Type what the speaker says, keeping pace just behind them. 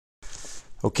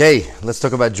Okay, let's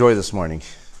talk about joy this morning.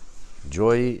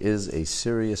 Joy is a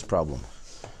serious problem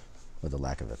with the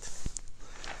lack of it.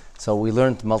 So we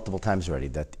learned multiple times already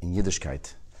that in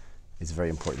Yiddishkeit, it's very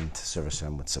important to serve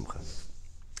Hashem with simcha.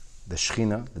 The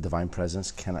Shechina, the divine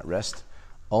presence, cannot rest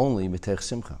only mitech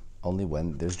simcha, only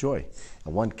when there's joy.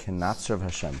 And one cannot serve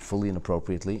Hashem fully and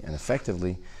appropriately and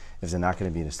effectively if they're not going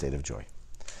to be in a state of joy.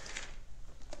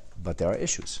 But there are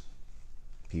issues.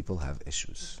 People have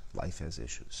issues. Life has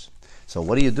issues. So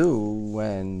what do you do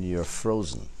when you're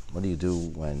frozen? What do you do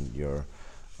when you're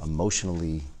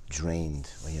emotionally drained,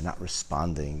 when you're not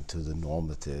responding to the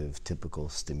normative, typical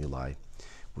stimuli,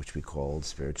 which we call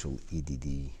spiritual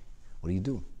EDD? What do you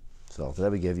do? So today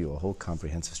we gave you a whole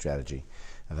comprehensive strategy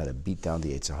of how to beat down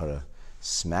the Yetzer Hara,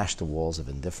 smash the walls of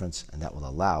indifference, and that will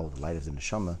allow the light of the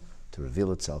neshama to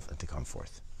reveal itself and to come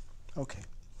forth. Okay.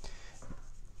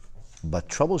 But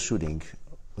troubleshooting,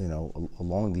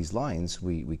 along these lines,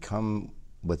 we come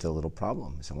with a little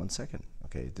problem. We say, 1 second,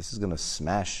 okay, this is going to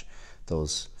smash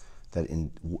that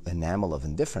enamel of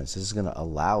indifference. This is going to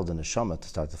allow the neshama to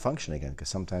start to function again, because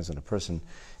sometimes when a person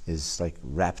is like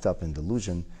wrapped up in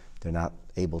delusion, they're not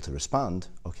able to respond.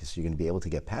 Okay, so you're going to be able to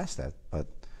get past that, but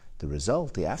the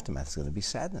result, the aftermath, is going to be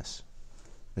sadness,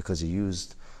 because you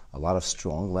used a lot of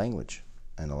strong language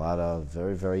and a lot of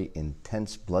very, very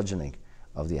intense bludgeoning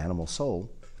of the animal soul,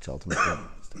 which ultimately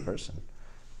is the person.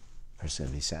 The person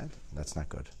will be sad. That's not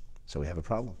good. So we have a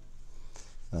problem.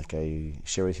 Like I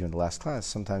shared with you in the last class,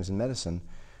 sometimes in medicine,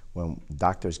 when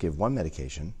doctors give one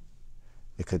medication,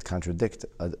 it could contradict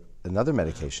another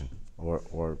medication,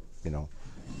 or a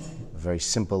very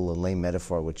simple and lame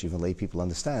metaphor, which even lay people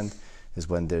understand, is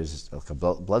when there's like a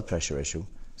blood pressure issue,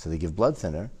 so they give blood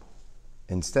thinner.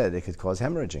 Instead, it could cause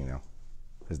hemorrhaging now,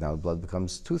 because now the blood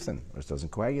becomes too thin, or it doesn't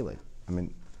coagulate. I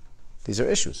mean, these are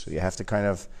issues. So you have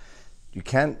to you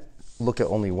can't look at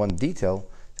only one detail.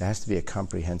 There has to be a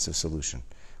comprehensive solution.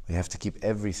 We have to keep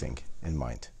everything in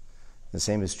mind. The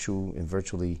same is true in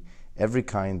virtually every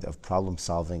kind of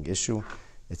problem-solving issue.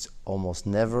 It's almost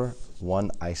never one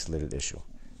isolated issue.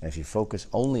 And if you focus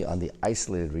only on the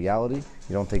isolated reality,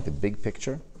 you don't take the big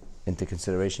picture into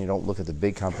consideration, you don't look at the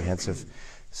big comprehensive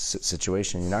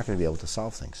situation, you're not going to be able to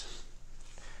solve things.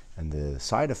 And the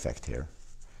side effect here,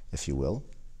 if you will,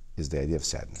 is the idea of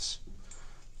sadness.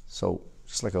 So,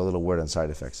 just like a little word on side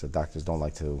effects that doctors don't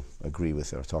like to agree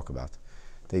with or talk about.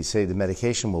 They say the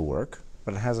medication will work,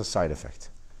 but it has a side effect.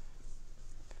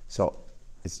 So,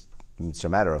 it's a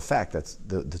matter of fact, that's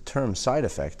the term side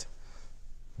effect,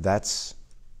 that's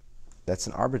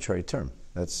an arbitrary term.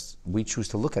 We choose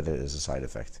to look at it as a side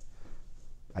effect.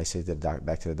 I say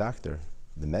back to the doctor,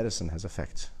 the medicine has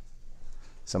effects.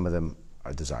 Some of them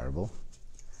are desirable,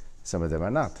 some of them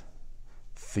are not.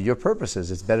 For your purposes,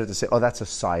 it's better to say, oh, that's a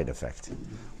side effect.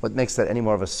 What makes that any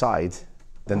more of a side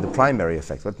than the primary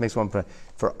effect? What makes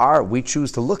we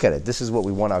choose to look at it. This is what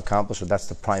we want to accomplish, so that's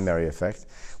the primary effect.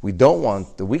 We don't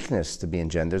want the weakness to be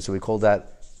engendered, so we call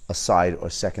that a side or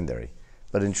secondary.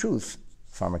 But in truth,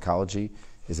 pharmacology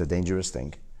is a dangerous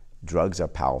thing. Drugs are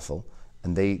powerful,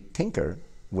 and they tinker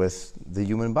with the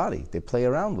human body. They play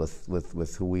around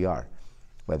with who we are,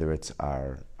 whether it's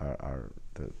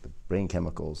the brain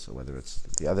chemicals, or whether it's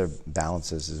the other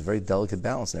balances. Is a very delicate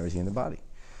balance in everything in the body.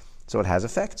 So it has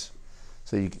effects.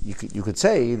 So you could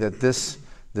say that this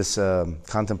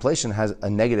contemplation has a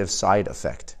negative side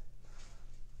effect.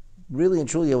 Really and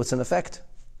truly, what's an effect?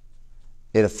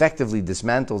 It effectively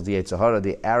dismantles the Yetzer Hara,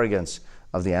 the arrogance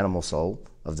of the animal soul,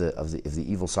 of the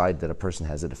evil side that a person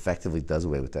has. It effectively does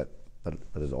away with that, but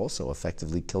it also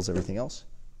effectively kills everything else.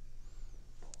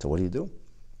 So what do you do?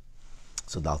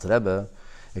 So the Alter Rebbe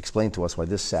explained to us why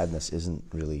this sadness isn't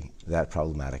really that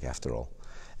problematic after all,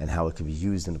 and how it can be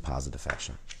used in a positive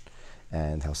fashion,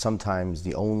 and how sometimes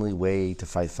the only way to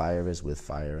fight fire is with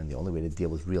fire, and the only way to deal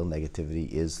with real negativity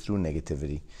is through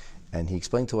negativity. And he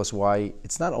explained to us why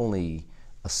it's not only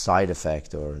a side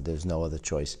effect or there's no other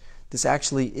choice. This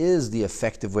actually is the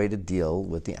effective way to deal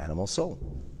with the animal soul.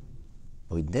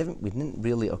 But we didn't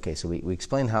really, so we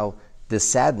explained how this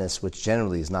sadness, which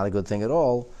generally is not a good thing at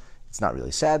all, it's not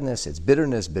really sadness, it's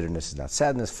bitterness. Bitterness is not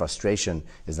sadness. Frustration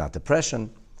is not depression.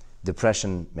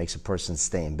 Depression makes a person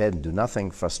stay in bed and do nothing.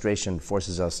 Frustration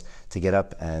forces us to get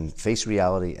up and face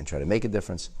reality and try to make a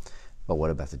difference. But what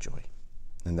about the joy?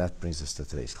 And that brings us to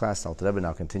today's class. Alter Rebbe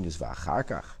now continues, V'achar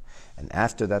kach, and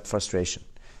after that frustration.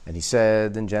 And he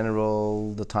said, in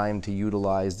general, the time to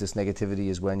utilize this negativity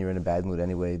is when you're in a bad mood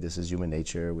anyway. This is human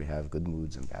nature. We have good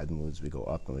moods and bad moods. We go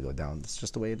up and we go down. It's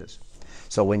just the way it is.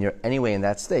 So when you're anyway in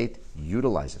that state,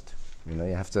 utilize it.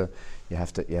 You have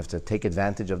to take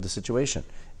advantage of the situation.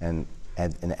 And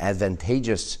an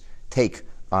advantageous take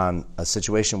on a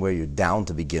situation where you're down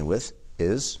to begin with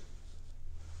is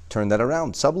turn that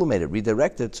around, sublimate it,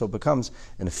 redirect it, so it becomes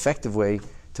an effective way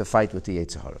to fight with the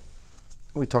Yetzer Hara.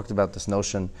 We talked about this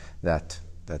notion that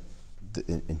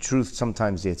in truth,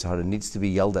 sometimes the Yetzer Hara needs to be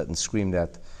yelled at and screamed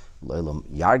at.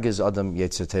 Yargiz Adam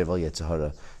Yetzer Teva Yetzer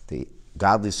Hara. The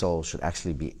godly soul should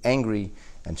actually be angry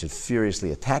and should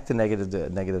furiously attack the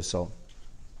negative soul.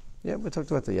 Yeah, we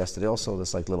talked about that yesterday also.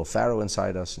 There's like little Pharaoh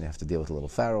inside us, and you have to deal with the little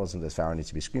Pharaohs, and the Pharaoh needs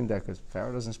to be screamed at because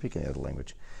Pharaoh doesn't speak any other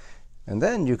language. And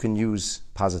then you can use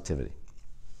positivity.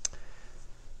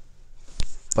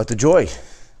 But the joy,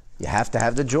 you have to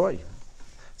have the joy.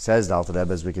 Says the Alter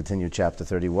Rebbe as we continue chapter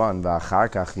 31,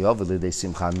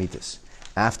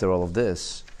 after all of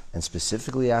this, and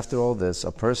specifically after all this,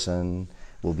 a person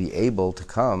will be able to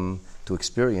come to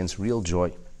experience real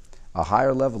joy, a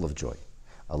higher level of joy,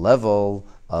 a level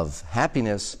of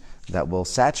happiness that will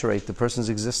saturate the person's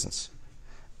existence.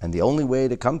 And the only way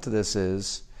to come to this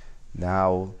is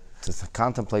now to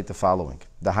contemplate the following.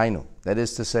 The Hainu, that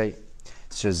is to say,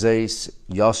 Shazeis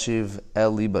Yoshiv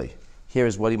El Libay. Here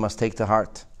is what he must take to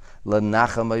heart.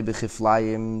 L'nachamay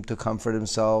b'chiflayim, to comfort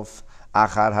himself.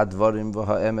 Achar hadvarim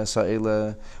v'ha'emes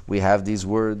ha'ele. We have these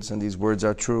words, and these words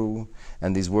are true,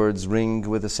 and these words ring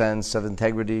with a sense of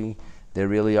integrity. There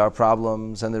really are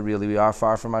problems, and we are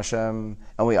far from Hashem,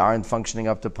 and we aren't functioning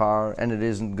up to par, and it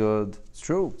isn't good. It's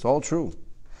true. It's all true.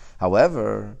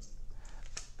 However,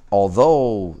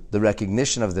 although the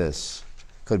recognition of this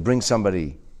could bring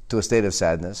somebody to a state of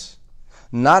sadness,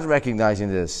 not recognizing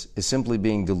this is simply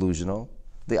being delusional.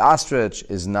 The ostrich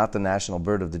is not the national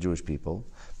bird of the Jewish people.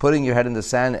 Putting your head in the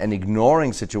sand and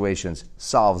ignoring situations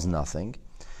solves nothing.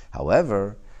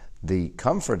 However, the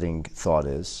comforting thought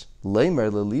is,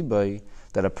 leimer lelibay,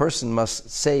 that a person must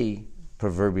say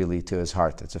proverbially to his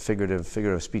heart. It's a figure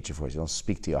of speech, of course. You don't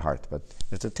speak to your heart, but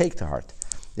you have to take to heart.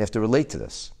 You have to relate to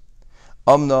this.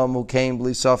 Omnam ukein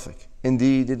bli safek.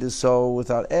 Indeed, it is so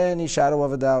without any shadow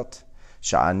of a doubt.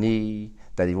 Sha'ani,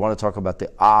 that you want to talk about the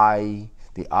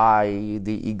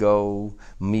ego,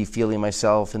 me feeling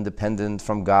myself independent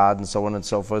from God, and so on and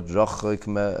so forth.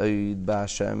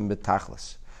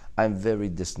 I'm very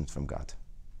distant from God.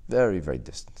 Very, very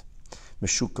distant.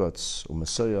 Meshukotz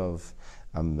u'mesoyov.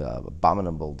 I'm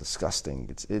abominable,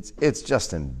 disgusting. It's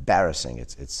just embarrassing.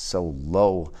 It's so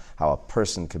low how a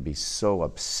person could be so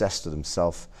obsessed with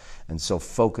himself and so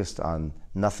focused on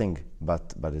nothing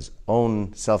but his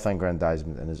own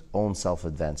self-aggrandizement and his own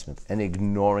self-advancement and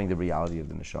ignoring the reality of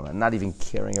the neshama and not even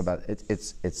caring about it.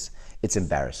 It's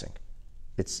embarrassing.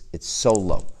 It's so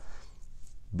low.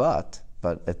 But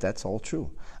that's all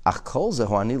true. Ach kol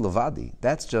zehu ani levadi.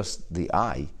 That's just the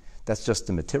I. That's just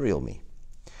the material me.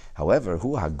 However,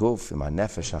 hu haguf im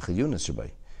hanefesh hachiyunis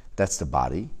shabay. That's the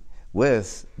body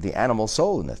with the animal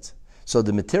soul in it. So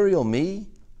the material me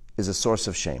is a source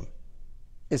of shame.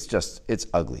 It's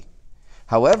ugly.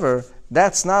 However,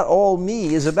 that's not all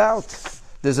me is about.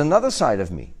 There's another side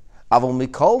of me. Avol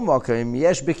mikol makom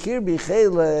yesh b'kirbi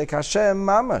chelek Hashem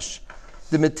mamash.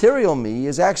 The material me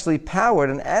is actually powered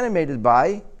and animated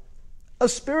by a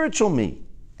spiritual me.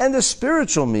 And the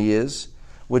spiritual me is,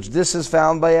 which this is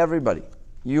found by everybody.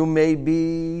 You may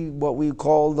be what we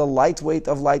call the lightweight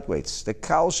of lightweights, the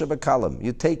kal shebakalim.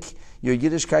 You take your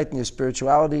Yiddishkeit and your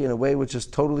spirituality in a way which is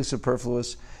totally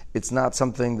superfluous. It's not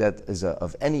something that is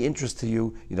of any interest to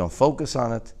you. You don't focus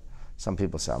on it. Some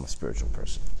people say, I'm a spiritual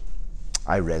person.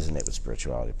 I resonate with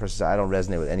spirituality. A person says, I don't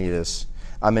resonate with any of this.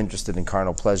 I'm interested in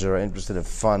carnal pleasure. I'm interested in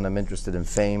fun. I'm interested in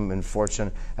fame and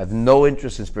fortune. I have no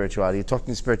interest in spirituality. You talk to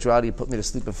me spirituality, you put me to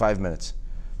sleep in 5 minutes.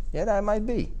 Yeah, that might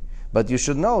be. But you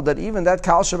should know that even that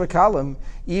kal shebakalim,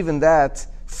 even that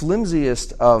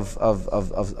flimsiest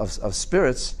of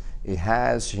spirits, it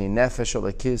has she nefesh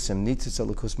olekis and nitzitz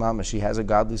olekus mama. She has a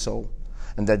godly soul,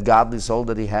 and that godly soul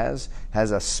that he has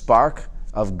a spark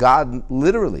of God,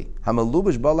 literally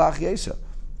hamalubish balach yesa,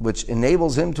 which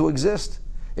enables him to exist.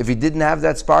 If he didn't have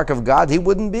that spark of God, he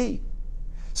wouldn't be.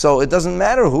 So it doesn't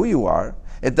matter who you are.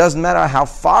 It doesn't matter how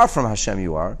far from Hashem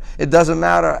you are. It doesn't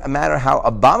matter how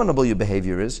abominable your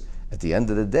behavior is. At the end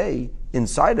of the day,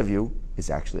 inside of you is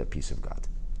actually a piece of God.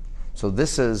 So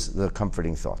this is the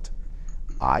comforting thought.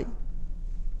 I,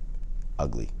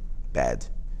 ugly, bad,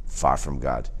 far from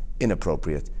God,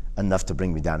 inappropriate, enough to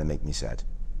bring me down and make me sad.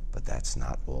 But that's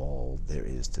not all there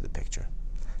is to the picture.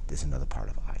 There's another part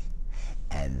of I.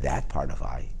 And that part of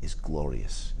I is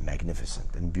glorious,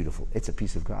 magnificent, and beautiful. It's a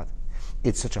piece of God.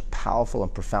 It's such a powerful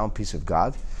and profound piece of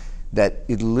God that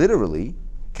it literally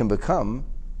can become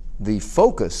the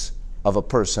focus of a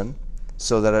person,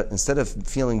 so that instead of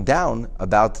feeling down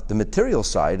about the material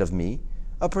side of me,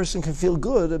 a person can feel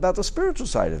good about the spiritual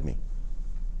side of me.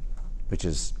 which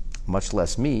is much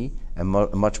less me and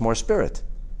much more spirit,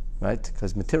 right?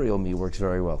 Because material me works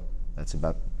very well. That's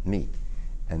about me.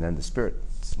 And then the spirit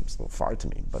seems a little far to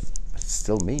me, but it's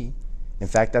still me. In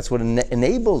fact, that's what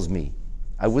enables me.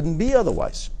 I wouldn't be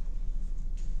otherwise.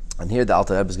 And here the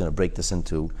Alter Rebbe is going to break this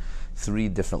into 3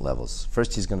 different levels.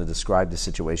 First, he's going to describe the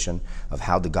situation of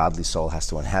how the godly soul has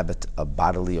to inhabit a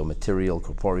bodily or material,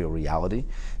 corporeal reality,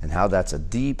 and how that's a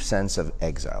deep sense of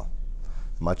exile,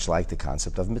 much like the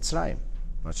concept of Mitzrayim,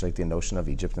 much like the notion of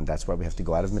Egypt, and that's why we have to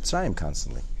go out of Mitzrayim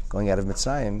constantly. Going out of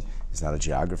Mitzrayim is not a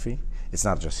geography, it's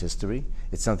not just history,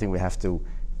 it's something we have to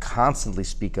constantly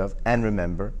speak of and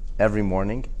remember every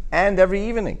morning and every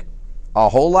evening, our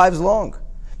whole lives long.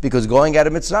 Because going out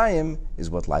of Mitzrayim is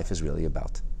what life is really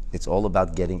about. It's all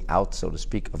about getting out, so to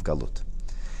speak, of Galut.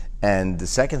 And the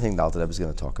second thing the Alter Rebbe is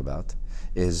going to talk about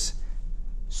is,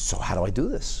 so how do I do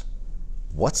this?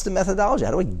 What's the methodology?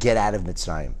 How do I get out of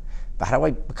Mitzrayim? But how do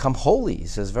I become holy? He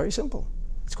says, very simple.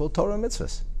 It's called Torah and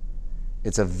Mitzvahs.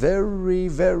 It's a very,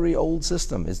 very old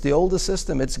system. It's the oldest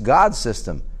system. It's God's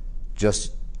system.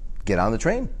 Just get on the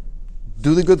train.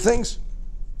 Do the good things.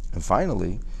 And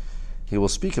finally, he will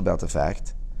speak about the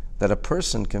fact that a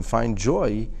person can find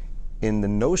joy in the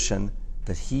notion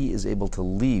that he is able to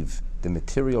leave the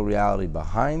material reality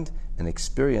behind and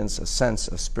experience a sense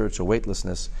of spiritual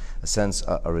weightlessness,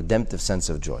 a redemptive sense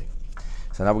of joy.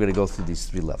 So now we're going to go through these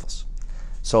 3 levels.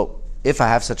 So if I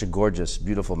have such a gorgeous,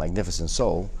 beautiful, magnificent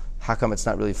soul, how come it's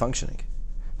not really functioning?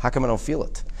 How come I don't feel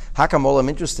it? How come all I'm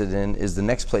interested in is the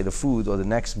next plate of food or the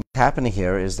next... What's happening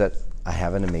here is that I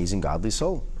have an amazing godly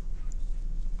soul.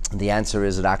 The answer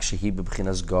is Rak shehi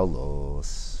b'bchinas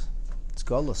golos. It's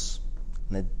golos.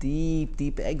 In a deep,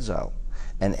 deep exile.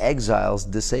 And exiles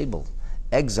disable.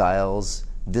 Exiles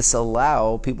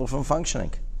disallow people from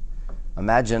functioning.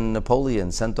 Imagine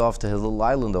Napoleon sent off to his little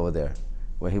island over there,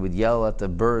 where he would yell at the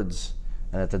birds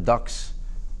and at the ducks.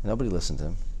 Nobody listened to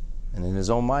him. And in his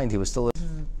own mind, he was still...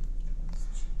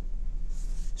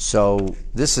 So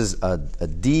this is a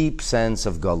deep sense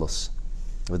of golos,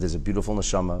 where there's a beautiful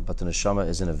neshama, but the neshama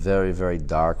is in a very, very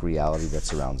dark reality that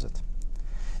surrounds it.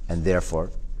 And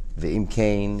therefore, ve'im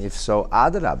kain, if so,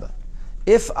 adarabba.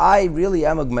 If I really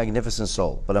am a magnificent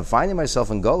soul, but I'm finding myself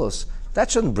in golos,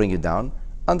 that shouldn't bring you down.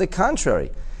 On the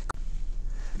contrary,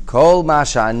 kol ma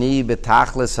sha'ani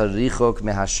betachlis harichok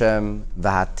mehashem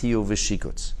v'hatiu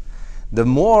v'shikutz. The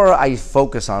more I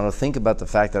focus on or think about the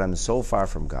fact that I'm so far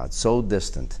from God, so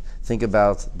distant, think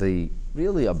about the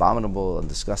really abominable and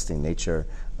disgusting nature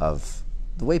of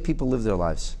the way people live their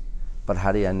lives. But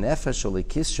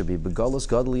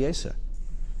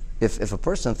if a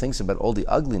person thinks about all the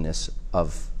ugliness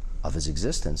of his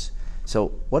existence,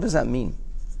 so what does that mean?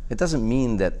 It doesn't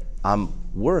mean that I'm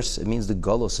worse, it means the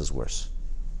golos is worse.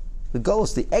 The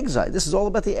golos, the exile, this is all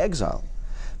about the exile.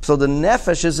 So the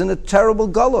nefesh is in a terrible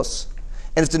golos.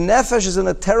 And if the nefesh is in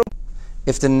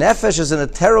a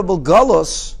terrible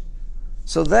golos,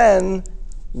 so then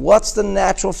what's the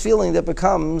natural feeling that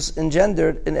becomes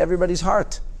engendered in everybody's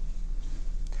heart?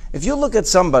 If you look at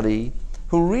somebody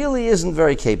who really isn't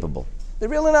very capable, they're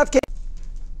really not capable.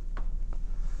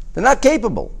 They're not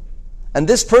capable. And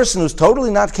this person who's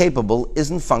totally not capable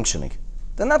isn't functioning.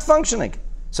 They're not functioning.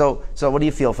 So what do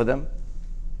you feel for them?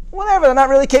 Whatever, they're not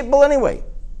really capable anyway.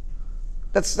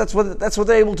 That's what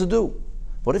they're able to do.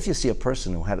 What if you see a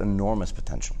person who had enormous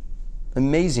potential,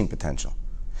 amazing potential,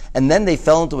 and then they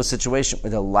fell into a situation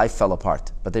where their life fell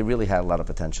apart, but they really had a lot of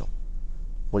potential?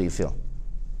 What do you feel?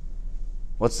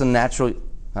 What's the natural,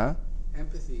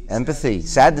 Empathy,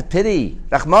 sad pity,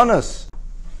 rachmanus.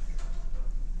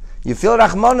 You feel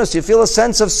rachmanus, you feel a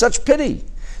sense of such pity.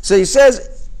 So he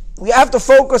says, we have to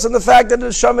focus on the fact that the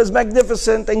neshama is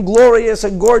magnificent and glorious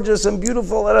and gorgeous and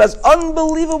beautiful and it has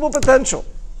unbelievable potential.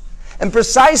 And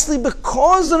precisely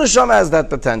because the neshama has that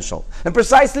potential, and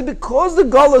precisely because the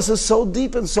golos is so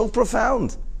deep and so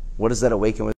profound, what does that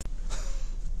awaken with?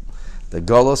 The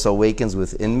golos awakens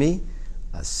within me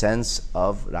a sense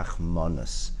of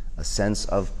rachmanus, a sense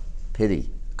of pity,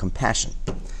 compassion.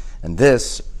 And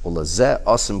this, ulazeh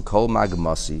asim kol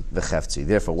magmasi v'chefzi.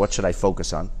 Therefore, what should I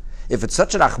focus on? If it's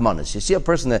such a rachmanus, you see a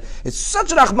person that, it's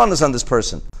such a rachmanus on this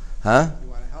person,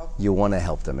 you want to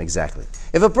help them, exactly.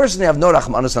 If a person, you have no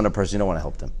rachmanus on a person, you don't want to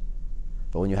help them.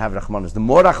 But when you have rachmanus, the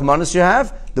more rachmanus you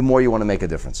have, the more you want to make a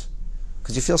difference.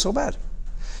 Because you feel so bad.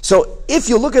 So if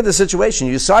you look at the situation,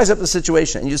 you size up the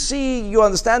situation, and you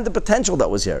understand the potential that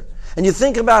was here, and you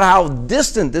think about how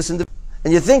distant this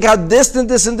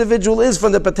individual is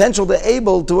from the potential they're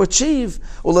able to achieve.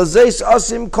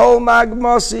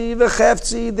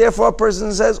 Therefore, a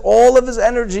person says all of his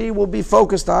energy will be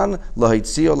focused on I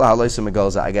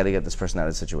got to get this person out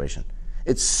of the situation.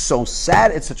 It's so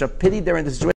sad. It's such a pity they're in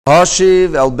this situation.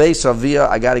 Hashiv el beis avia.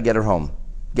 I got to get her home.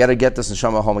 Got to get this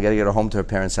neshama home. I got to get her home to her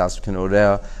parents' house.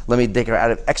 Let me take her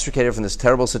out of, extricate her from this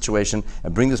terrible situation,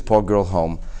 and bring this poor girl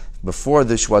home. Before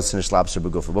this was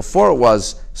before it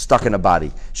was stuck in a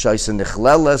body. At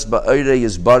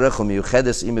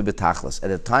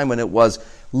a time when it was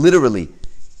literally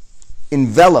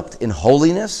enveloped in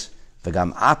holiness, this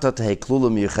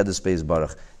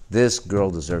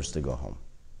girl deserves to go home.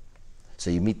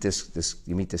 So you meet this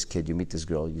kid, you meet this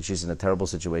girl, she's in a terrible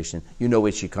situation, you know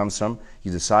where she comes from,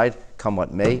 you decide, come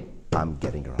what may, I'm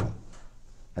getting her home.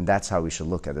 And that's how we should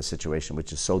look at a situation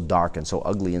which is so dark and so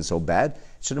ugly and so bad.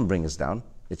 It shouldn't bring us down,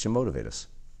 it should motivate us.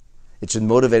 It should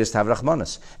motivate us to have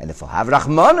Rahmanas. And if we'll have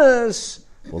Rahmanas,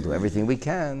 we'll do everything we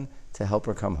can to help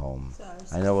her come home. So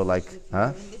I know we're like,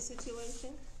 huh? In this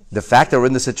situation? The fact that we're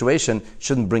in this situation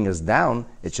shouldn't bring us down,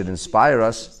 it should inspire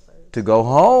us to go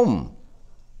home.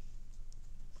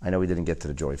 I know we didn't get to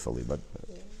the joy fully, but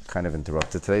kind of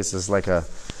interrupted today. So it's like a,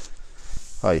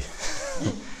 hi.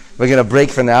 We're going to break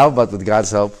for now, but with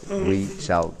God's help, we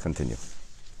shall continue.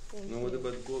 No, what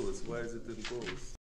about goals? Why is it in goals?